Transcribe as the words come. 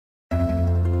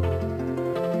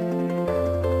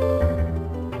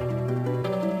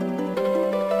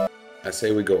I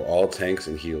say we go all tanks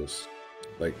and heals.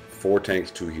 Like 4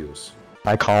 tanks, 2 heals.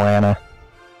 I call Anna.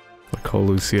 I call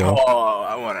Lucio. Oh,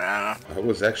 I want Anna. I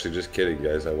was actually just kidding,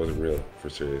 guys. I wasn't real for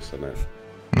serious on that.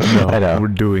 No, I know. we're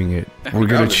doing it. We're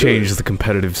gonna change the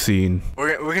competitive scene.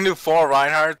 We can do 4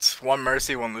 Reinhardts, 1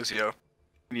 Mercy, 1 Lucio.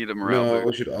 We need a morale No, boost.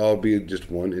 we should all be just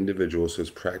one individual, so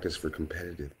it's practice for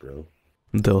competitive, bro.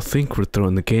 They'll think we're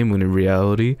throwing the game when in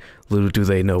reality, little do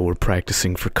they know we're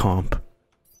practicing for comp.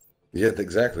 Yeah,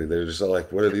 exactly. They're just all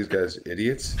like, what are these guys,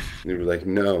 idiots? And you're like,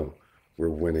 no, we're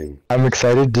winning. I'm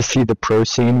excited to see the pro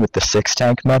scene with the 6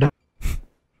 tank meta.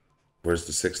 Where's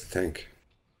the 6th tank?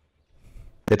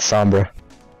 It's Sombra.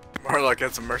 Murloc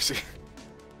gets a Mercy.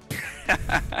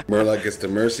 Murloc gets the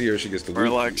Mercy, or she gets the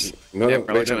Murloc's- No, yeah, no,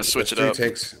 Murloc's gonna switch that's it up. 3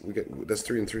 tanks. We got that's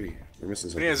 3 and 3. We're missing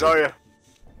Me something. and Zarya.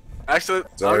 Actually,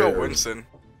 I'll Zarya go or- Winston.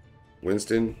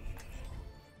 Winston.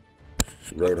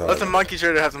 Roadhog. Let the monkey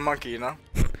trader have the monkey, you know?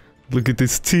 Look at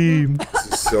this team.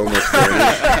 This is so much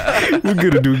damage. We're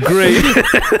gonna do great.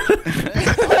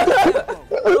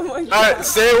 Alright,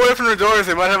 stay away from the doors.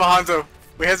 They might have a Hanzo.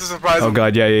 We have to surprise Oh them.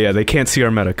 god, yeah. They can't see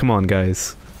our meta. Come on,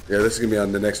 guys. Yeah, this is gonna be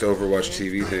on the next Overwatch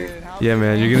TV thing. Yeah,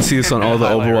 man, you're gonna see this on all the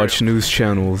Overwatch news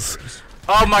channels.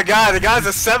 Oh my god, the guy's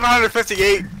a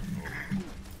 758.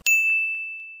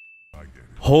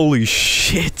 Holy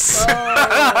shit!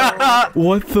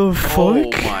 What the fuck?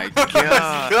 Oh my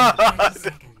god.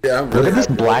 God. Yeah, I'm Look at this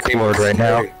happy with Black the team. Lord right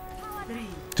now.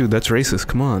 Dude, that's racist.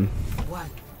 Come on.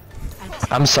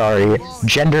 I'm sorry,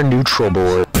 gender neutral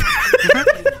board.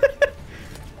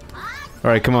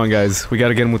 Alright, come on, guys. We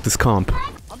gotta get him with this comp.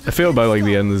 I feel by like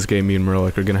the end of this game, me and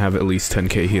Murloc are gonna have at least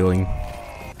 10k healing.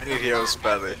 I need heals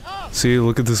badly. See,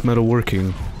 look at this meta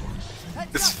working.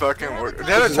 This fucking work. Did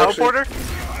they have a This is actually-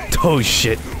 teleporter? Oh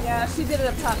shit. Yeah, she did it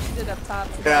up top. She did it up top.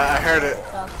 Yeah, I heard it.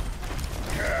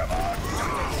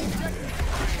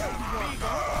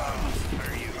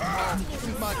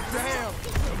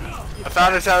 I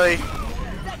found it, Telly.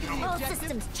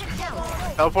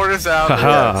 Teleporter's out.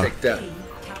 Haha. Yeah, take that.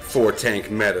 4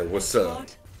 tank meta. What's up?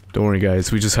 Don't worry,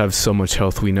 guys. We just have so much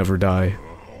health, we never die.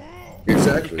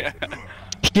 Exactly.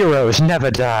 Heroes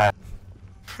never die.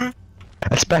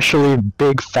 Especially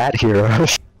big fat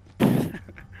heroes.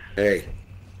 Hey,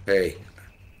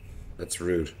 that's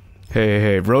rude.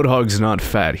 Hey, Roadhog's not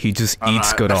fat. He just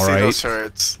eats good, I see alright? those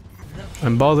turrets.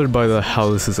 I'm bothered by the how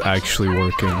this is actually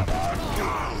working.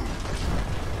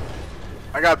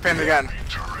 I got pinned again.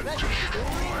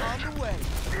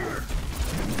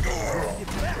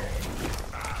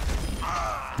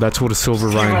 That's what a silver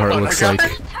Reinhardt looks like.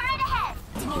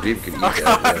 Deep can eat Oh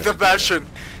god, that. the Bastion.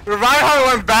 The Reinhardt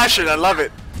went Bastion, I love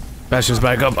it. Bastion's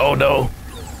back up. Oh no.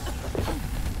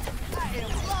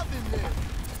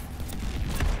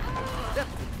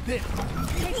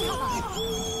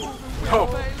 Oh,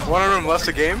 one of them lost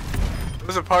a game? It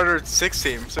was a part of 6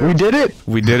 team. So We did it!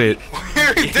 We did it.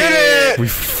 we did it! We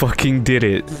fucking did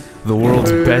it. The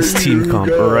world's best team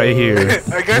comp right here.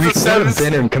 I guess We it's could have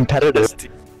 7. been in competitive.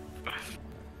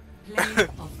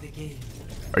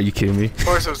 Are you kidding me? Of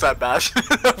course it was that Bastion.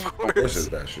 of Of course course. it's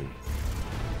Bastion.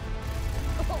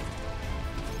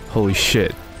 Holy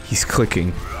shit. He's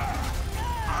clicking.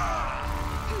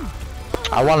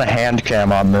 I want a hand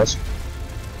cam on this.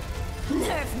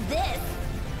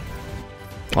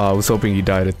 Oh, I was hoping he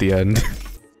died at the end.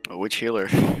 Oh, which healer?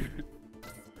 You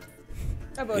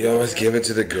always give it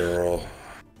to the girl.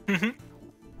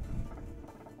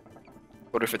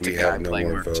 What if it's We a guy have no playing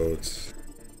more Mercy? votes.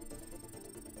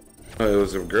 Oh, it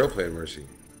was a girl playing Mercy.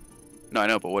 No, I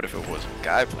know, but what if it was a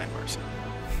guy playing Mercy?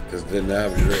 Because then that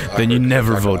would be really Then you awkward.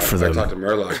 never Talk vote to- for I them. talked to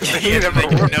Murloc. He never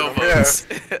worked No with him. votes.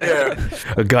 Yeah.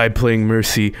 A guy playing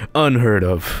Mercy, unheard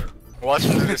of. Watch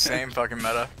them do the same fucking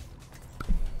meta.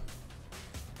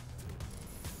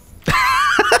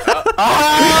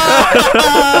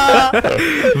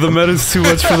 The meta's too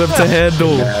much for them to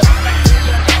handle.